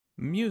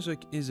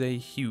Music is a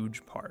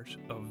huge part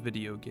of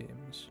video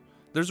games.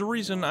 There's a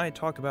reason I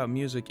talk about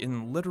music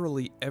in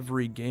literally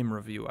every game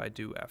review I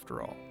do,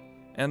 after all.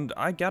 And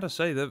I gotta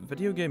say that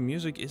video game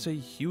music is a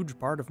huge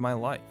part of my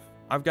life.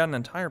 I've got an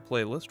entire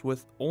playlist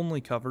with only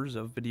covers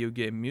of video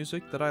game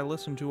music that I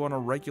listen to on a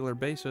regular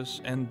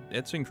basis, and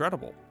it's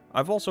incredible.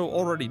 I've also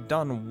already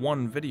done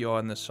one video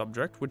on this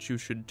subject, which you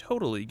should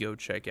totally go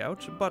check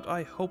out, but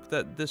I hope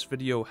that this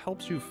video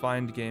helps you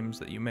find games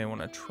that you may want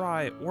to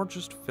try, or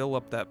just fill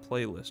up that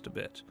playlist a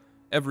bit.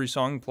 Every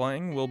song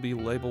playing will be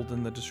labeled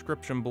in the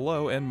description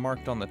below and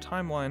marked on the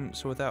timeline,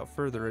 so without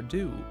further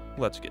ado,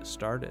 let's get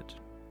started.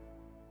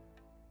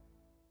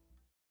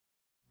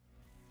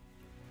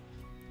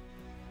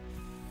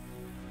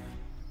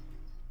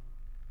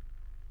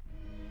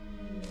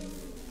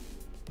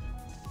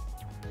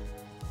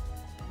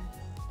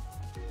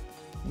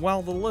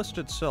 While the list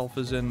itself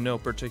is in no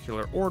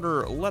particular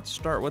order, let's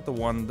start with the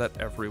one that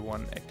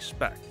everyone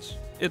expects.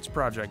 It's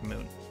Project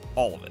Moon.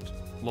 All of it.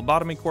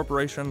 Lobotomy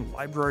Corporation,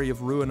 Library of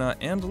Ruina,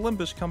 and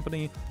Limbus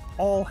Company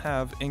all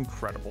have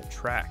incredible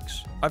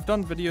tracks. I've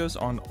done videos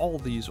on all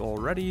these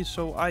already,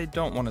 so I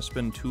don't want to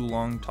spend too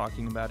long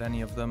talking about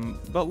any of them,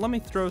 but let me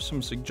throw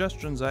some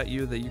suggestions at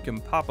you that you can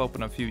pop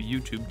open a few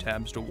YouTube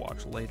tabs to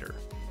watch later.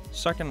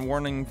 Second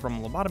Warning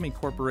from Lobotomy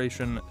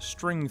Corporation,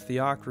 String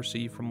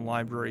Theocracy from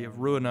Library of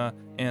Ruina,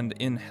 and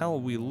In Hell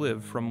We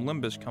Live from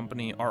Limbus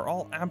Company are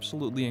all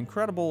absolutely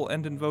incredible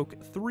and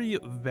invoke three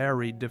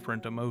very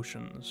different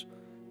emotions.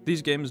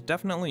 These games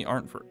definitely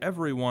aren't for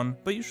everyone,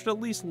 but you should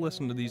at least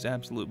listen to these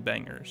absolute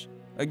bangers.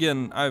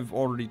 Again, I've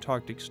already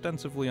talked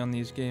extensively on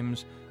these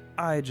games,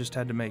 I just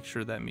had to make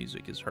sure that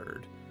music is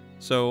heard.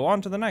 So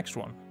on to the next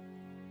one.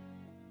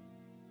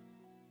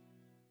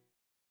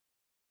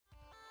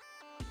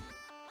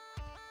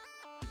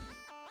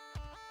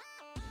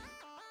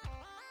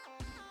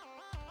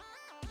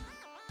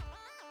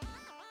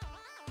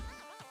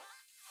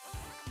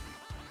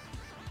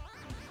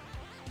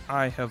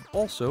 I have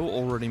also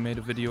already made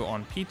a video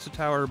on Pizza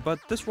Tower, but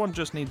this one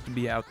just needs to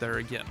be out there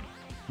again.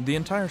 The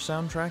entire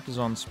soundtrack is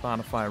on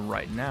Spotify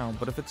right now,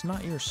 but if it's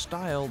not your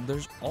style,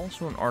 there's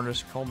also an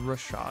artist called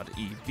Rashad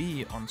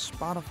EB on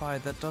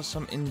Spotify that does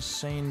some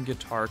insane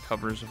guitar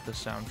covers of the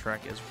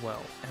soundtrack as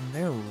well, and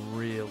they're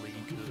really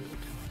good.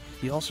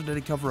 He also did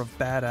a cover of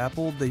Bad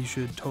Apple that you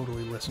should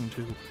totally listen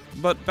to.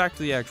 But back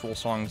to the actual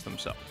songs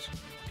themselves.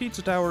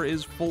 Pizza Tower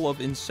is full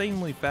of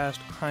insanely fast,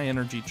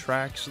 high-energy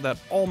tracks that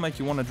all make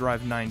you want to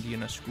drive 90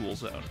 in a school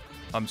zone.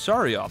 I'm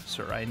sorry,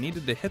 officer, I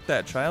needed to hit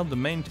that child to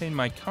maintain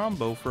my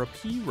combo for a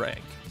P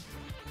rank.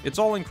 It's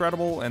all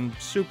incredible and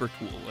super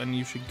cool, and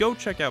you should go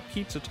check out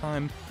Pizza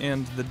Time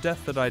and The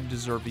Death That I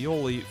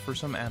Deservioli for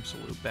some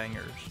absolute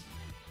bangers.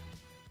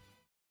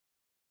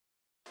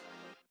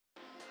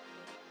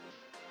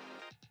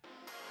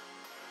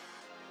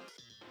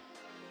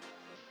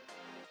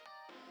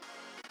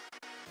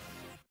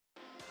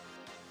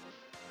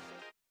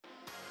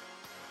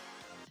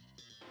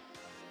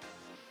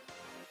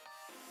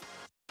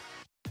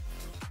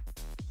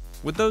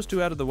 With those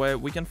two out of the way,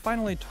 we can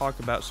finally talk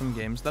about some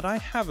games that I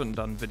haven't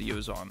done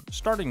videos on,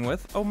 starting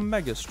with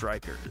Omega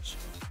Strikers.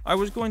 I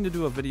was going to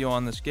do a video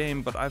on this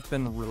game, but I've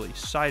been really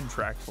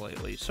sidetracked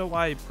lately, so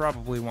I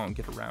probably won't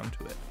get around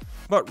to it.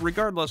 But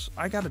regardless,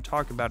 I gotta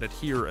talk about it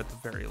here at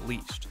the very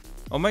least.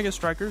 Omega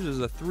Strikers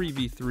is a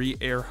 3v3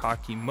 air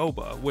hockey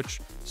MOBA,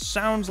 which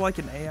sounds like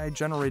an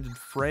AI-generated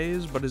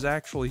phrase, but is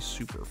actually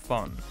super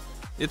fun.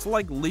 It's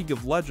like League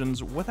of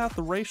Legends without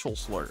the racial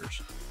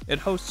slurs. It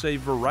hosts a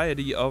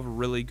variety of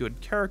really good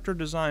character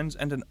designs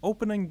and an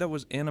opening that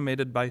was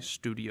animated by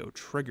Studio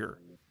Trigger.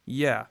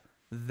 Yeah,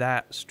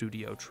 that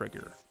Studio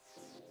Trigger.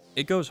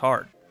 It goes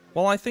hard.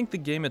 While I think the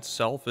game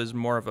itself is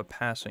more of a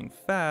passing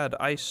fad,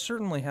 I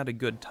certainly had a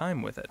good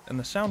time with it, and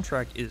the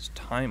soundtrack is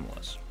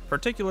timeless.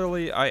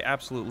 Particularly, I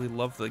absolutely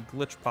love the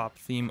glitch pop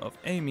theme of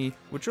Amy,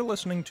 which you're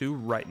listening to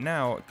right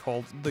now,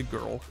 called The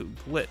Girl Who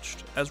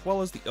Glitched, as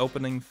well as the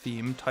opening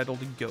theme titled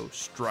Go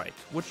Strike,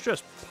 which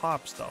just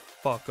pops the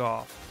fuck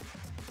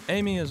off.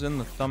 Amy is in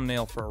the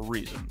thumbnail for a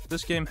reason.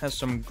 This game has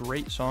some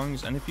great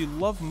songs, and if you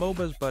love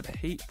MOBAs but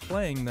hate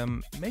playing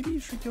them, maybe you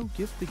should go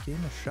give the game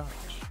a shot.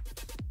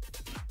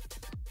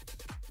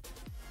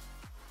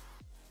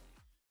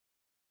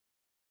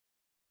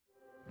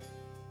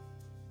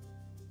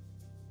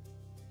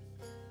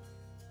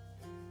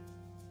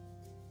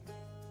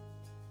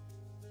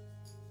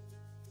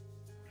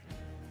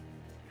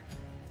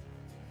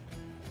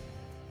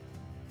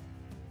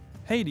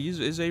 Hades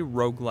is a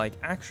roguelike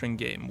action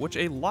game, which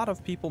a lot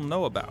of people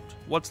know about.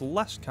 What's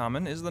less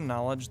common is the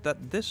knowledge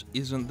that this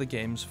isn't the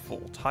game's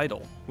full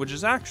title, which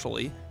is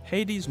actually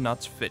Hades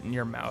Nuts Fit in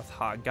Your Mouth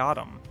Ha Got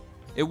 'Em.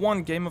 It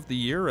won Game of the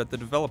Year at the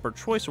Developer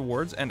Choice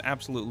Awards and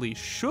absolutely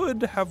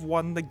should have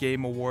won the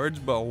Game Awards,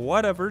 but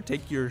whatever,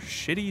 take your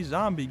shitty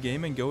zombie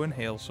game and go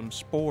inhale some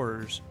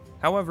spores.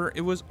 However,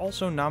 it was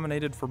also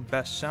nominated for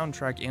Best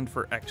Soundtrack and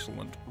for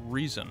excellent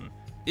reason.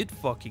 It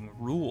fucking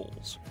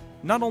rules.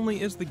 Not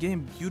only is the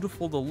game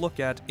beautiful to look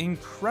at,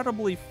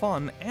 incredibly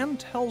fun, and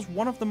tells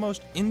one of the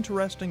most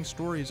interesting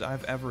stories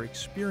I've ever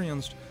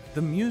experienced,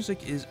 The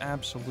music is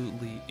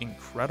absolutely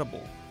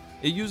incredible.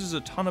 It uses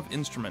a ton of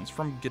instruments,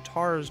 from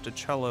guitars to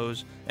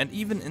cellos, and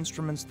even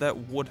instruments that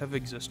would have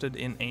existed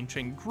in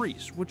ancient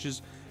Greece, which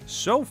is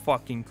so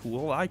fucking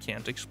cool I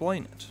can't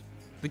explain it.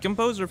 The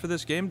composer for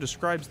this game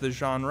describes the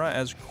genre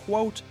as,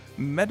 quote,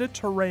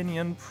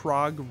 Mediterranean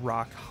prog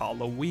rock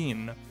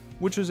Halloween,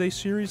 which is a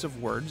series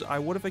of words I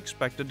would have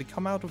expected to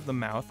come out of the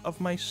mouth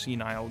of my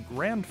senile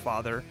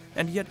grandfather,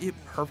 and yet it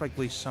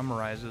perfectly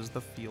summarizes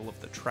the feel of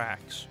the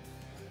tracks.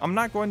 I'm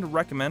not going to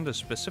recommend a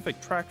specific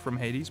track from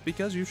Hades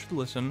because you should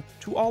listen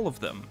to all of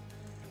them.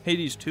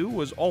 Hades 2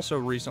 was also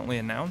recently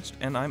announced,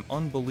 and I'm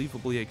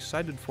unbelievably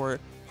excited for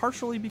it,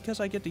 partially because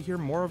I get to hear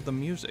more of the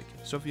music,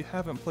 so if you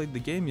haven't played the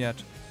game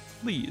yet,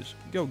 please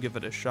go give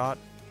it a shot.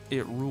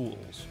 It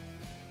rules.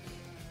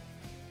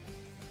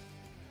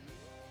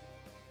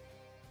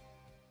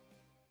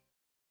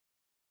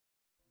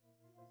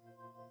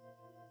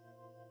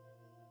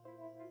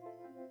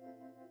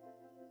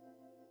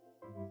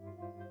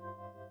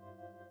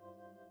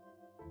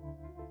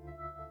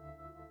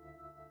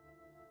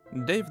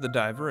 Dave the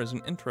Diver is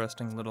an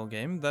interesting little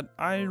game that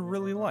I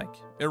really like.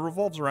 It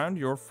revolves around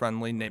your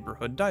friendly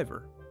neighborhood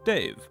diver,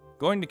 Dave,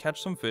 going to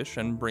catch some fish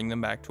and bring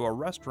them back to a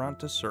restaurant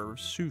to serve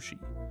sushi.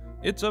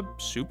 It's a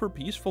super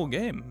peaceful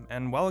game,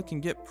 and while it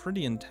can get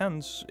pretty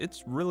intense,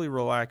 it's really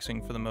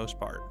relaxing for the most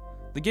part.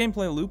 The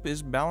gameplay loop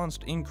is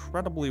balanced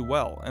incredibly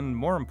well, and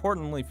more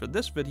importantly for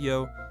this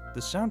video,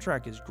 the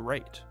soundtrack is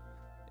great.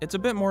 It's a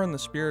bit more in the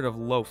spirit of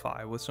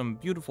lo-fi, with some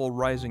beautiful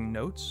rising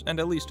notes, and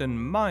at least in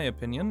my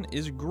opinion,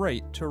 is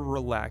great to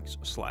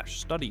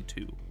relax/study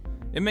to.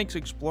 It makes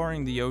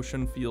exploring the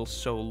ocean feel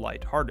so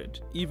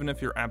lighthearted, even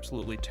if you're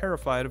absolutely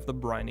terrified of the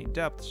briny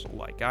depths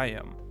like I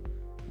am.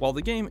 While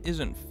the game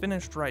isn't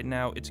finished right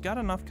now, it's got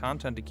enough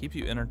content to keep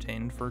you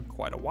entertained for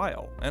quite a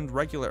while, and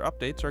regular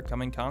updates are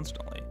coming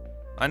constantly.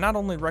 I not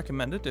only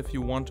recommend it if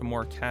you want a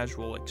more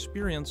casual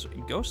experience,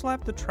 go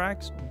slap the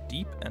tracks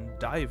Deep and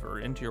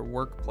Diver into your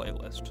work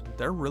playlist.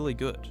 They're really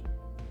good.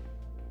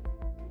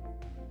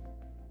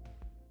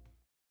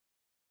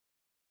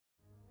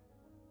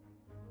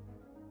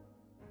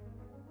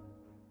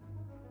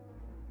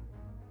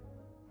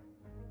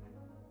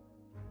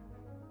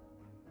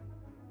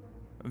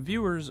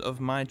 Viewers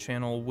of my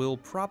channel will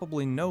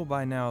probably know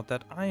by now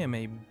that I am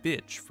a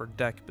bitch for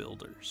deck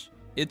builders.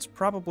 It's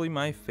probably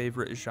my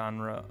favorite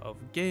genre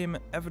of game,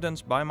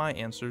 evidenced by my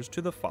answers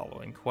to the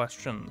following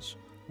questions.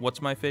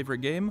 What's my favorite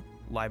game?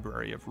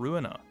 Library of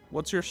Ruina.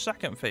 What's your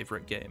second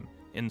favorite game?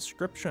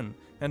 Inscription.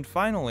 And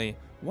finally,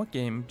 what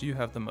game do you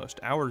have the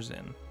most hours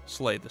in?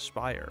 Slay the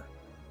Spire.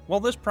 While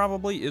this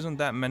probably isn't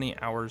that many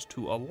hours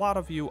to a lot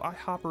of you, I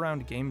hop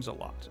around games a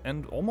lot,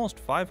 and almost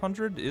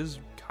 500 is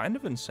kind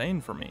of insane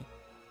for me.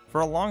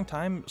 For a long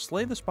time,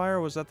 Slay the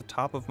Spire was at the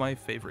top of my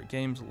favorite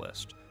games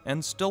list,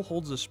 and still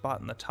holds a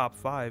spot in the top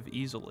 5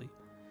 easily.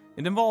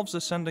 It involves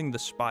ascending the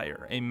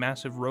Spire, a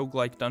massive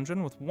roguelike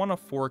dungeon with one of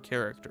 4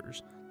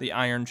 characters: the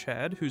Iron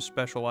Chad, who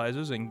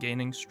specializes in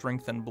gaining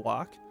strength and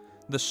block,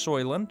 the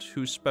Soylent,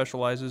 who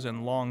specializes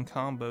in long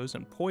combos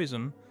and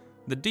poison,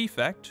 the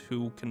Defect,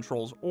 who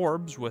controls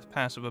orbs with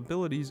passive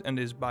abilities and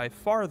is by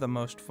far the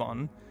most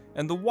fun,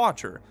 and the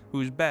Watcher,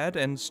 who's bad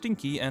and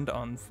stinky and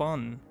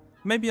unfun.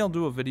 Maybe I'll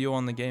do a video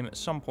on the game at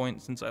some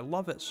point since I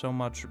love it so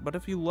much, but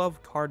if you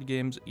love card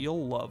games,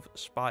 you'll love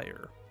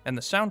Spire. And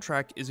the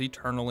soundtrack is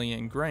eternally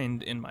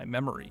ingrained in my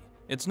memory.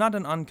 It's not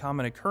an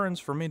uncommon occurrence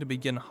for me to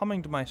begin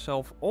humming to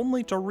myself,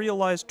 only to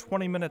realize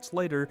 20 minutes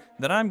later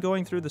that I'm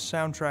going through the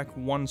soundtrack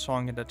one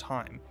song at a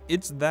time.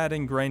 It's that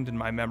ingrained in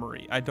my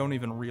memory, I don't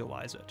even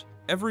realize it.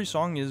 Every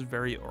song is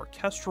very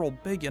orchestral,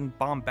 big and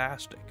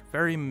bombastic,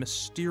 very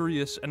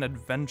mysterious and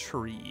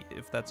adventure-y,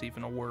 if that's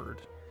even a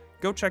word.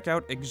 Go check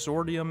out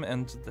Exordium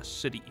and The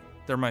City.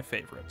 They're my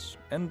favorites.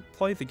 And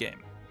play the game.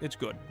 It's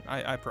good,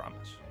 I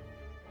promise.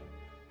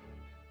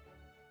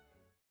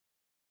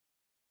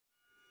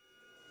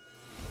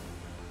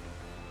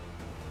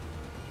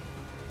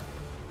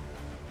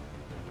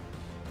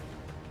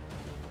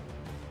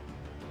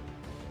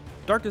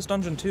 Darkest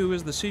Dungeon 2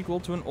 is the sequel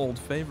to an old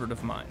favorite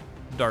of mine,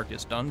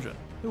 Darkest Dungeon.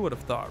 Who would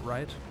have thought,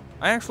 right?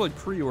 I actually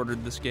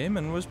pre-ordered this game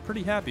and was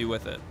pretty happy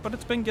with it, but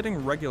it's been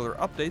getting regular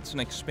updates and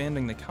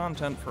expanding the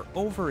content for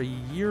over a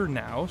year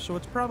now, so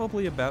it's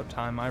probably about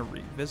time I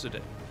revisit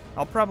it.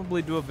 I'll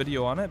probably do a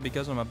video on it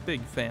because I'm a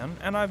big fan,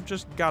 and I've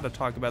just gotta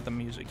talk about the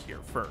music here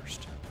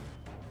first.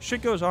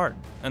 Shit goes hard,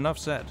 enough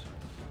said.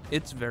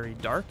 It's very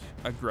dark,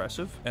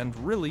 aggressive, and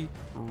really,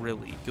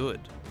 really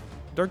good.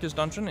 Darkest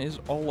Dungeon is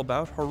all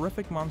about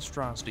horrific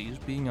monstrosities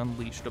being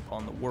unleashed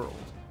upon the world,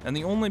 and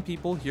the only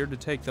people here to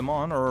take them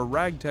on are a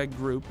ragtag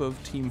group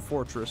of Team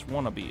Fortress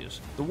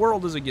wannabes. The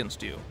world is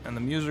against you, and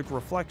the music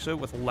reflects it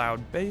with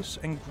loud bass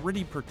and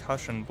gritty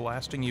percussion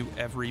blasting you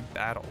every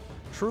battle,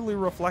 truly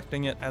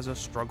reflecting it as a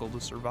struggle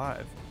to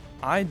survive.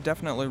 I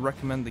definitely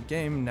recommend the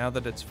game now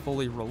that it's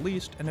fully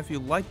released, and if you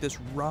like this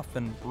rough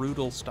and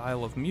brutal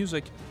style of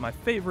music, my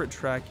favorite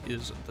track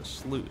is The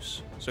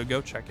Sluice, so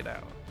go check it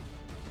out.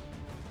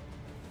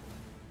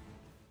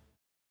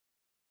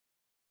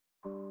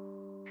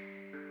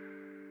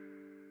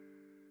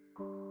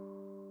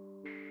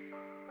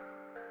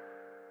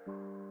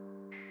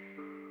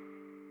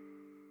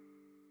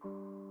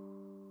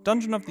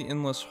 Dungeon of the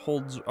Endless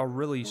holds a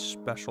really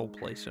special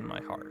place in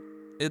my heart.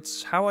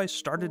 It's how I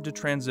started to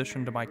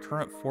transition to my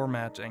current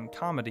format and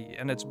comedy,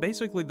 and it's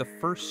basically the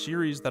first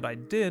series that I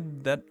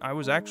did that I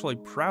was actually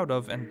proud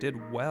of and did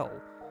well.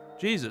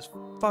 Jesus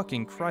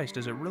fucking Christ,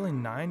 is it really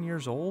 9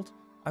 years old?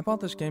 I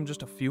bought this game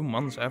just a few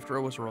months after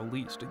it was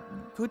released.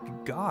 Good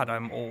God,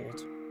 I'm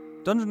old.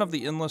 Dungeon of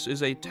the Endless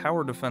is a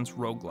tower defense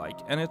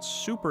roguelike, and it's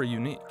super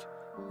unique.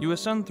 You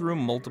ascend through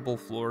multiple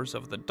floors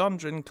of the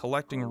dungeon,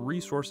 collecting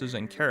resources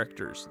and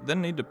characters,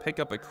 then need to pick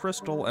up a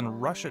crystal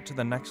and rush it to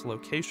the next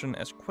location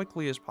as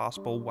quickly as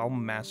possible while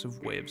massive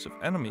waves of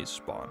enemies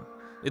spawn.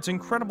 It's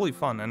incredibly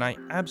fun, and I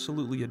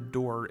absolutely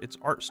adore its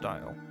art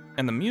style.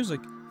 And the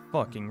music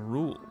fucking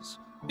rules.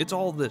 It's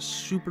all this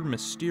super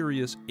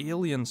mysterious,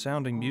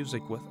 alien-sounding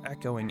music with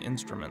echoing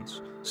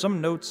instruments. Some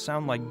notes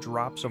sound like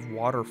drops of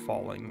water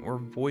falling, or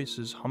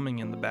voices humming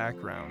in the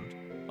background.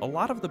 A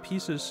lot of the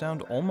pieces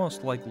sound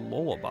almost like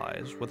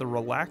lullabies, with a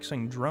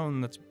relaxing drone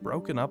that's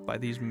broken up by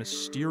these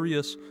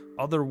mysterious,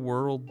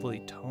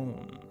 otherworldly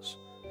tones.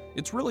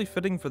 It's really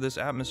fitting for this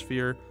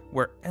atmosphere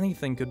where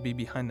anything could be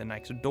behind the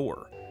next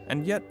door,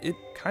 and yet it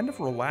kind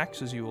of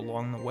relaxes you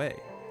along the way.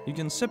 You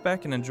can sit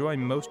back and enjoy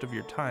most of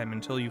your time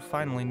until you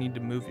finally need to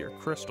move your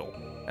crystal,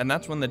 and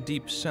that's when the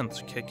deep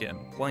synths kick in,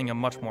 playing a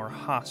much more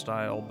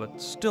hostile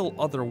but still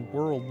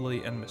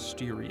otherworldly and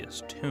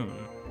mysterious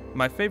tune.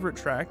 My favorite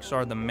tracks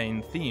are the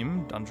main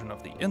theme, Dungeon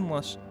of the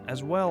Endless,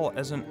 as well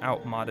as an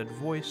outmoded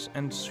voice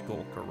and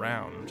Skulk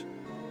Around.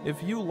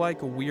 If you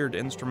like weird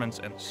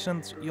instruments and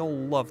synths,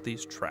 you'll love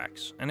these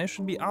tracks, and it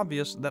should be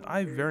obvious that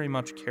I very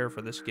much care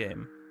for this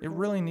game. It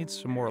really needs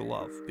some more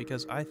love,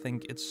 because I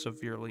think it's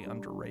severely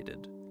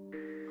underrated.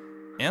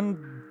 And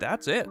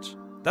that's it.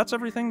 That's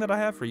everything that I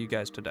have for you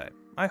guys today.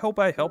 I hope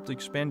I helped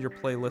expand your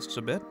playlists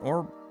a bit,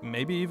 or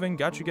maybe even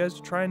got you guys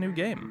to try a new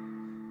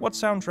game. What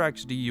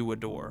soundtracks do you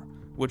adore?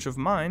 Which of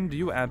mine do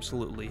you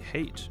absolutely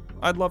hate?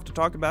 I'd love to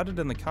talk about it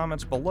in the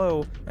comments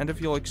below, and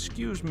if you'll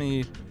excuse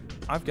me,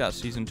 I've got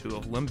Season 2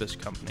 of Limbus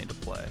company to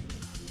play.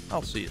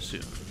 I'll see you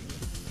soon.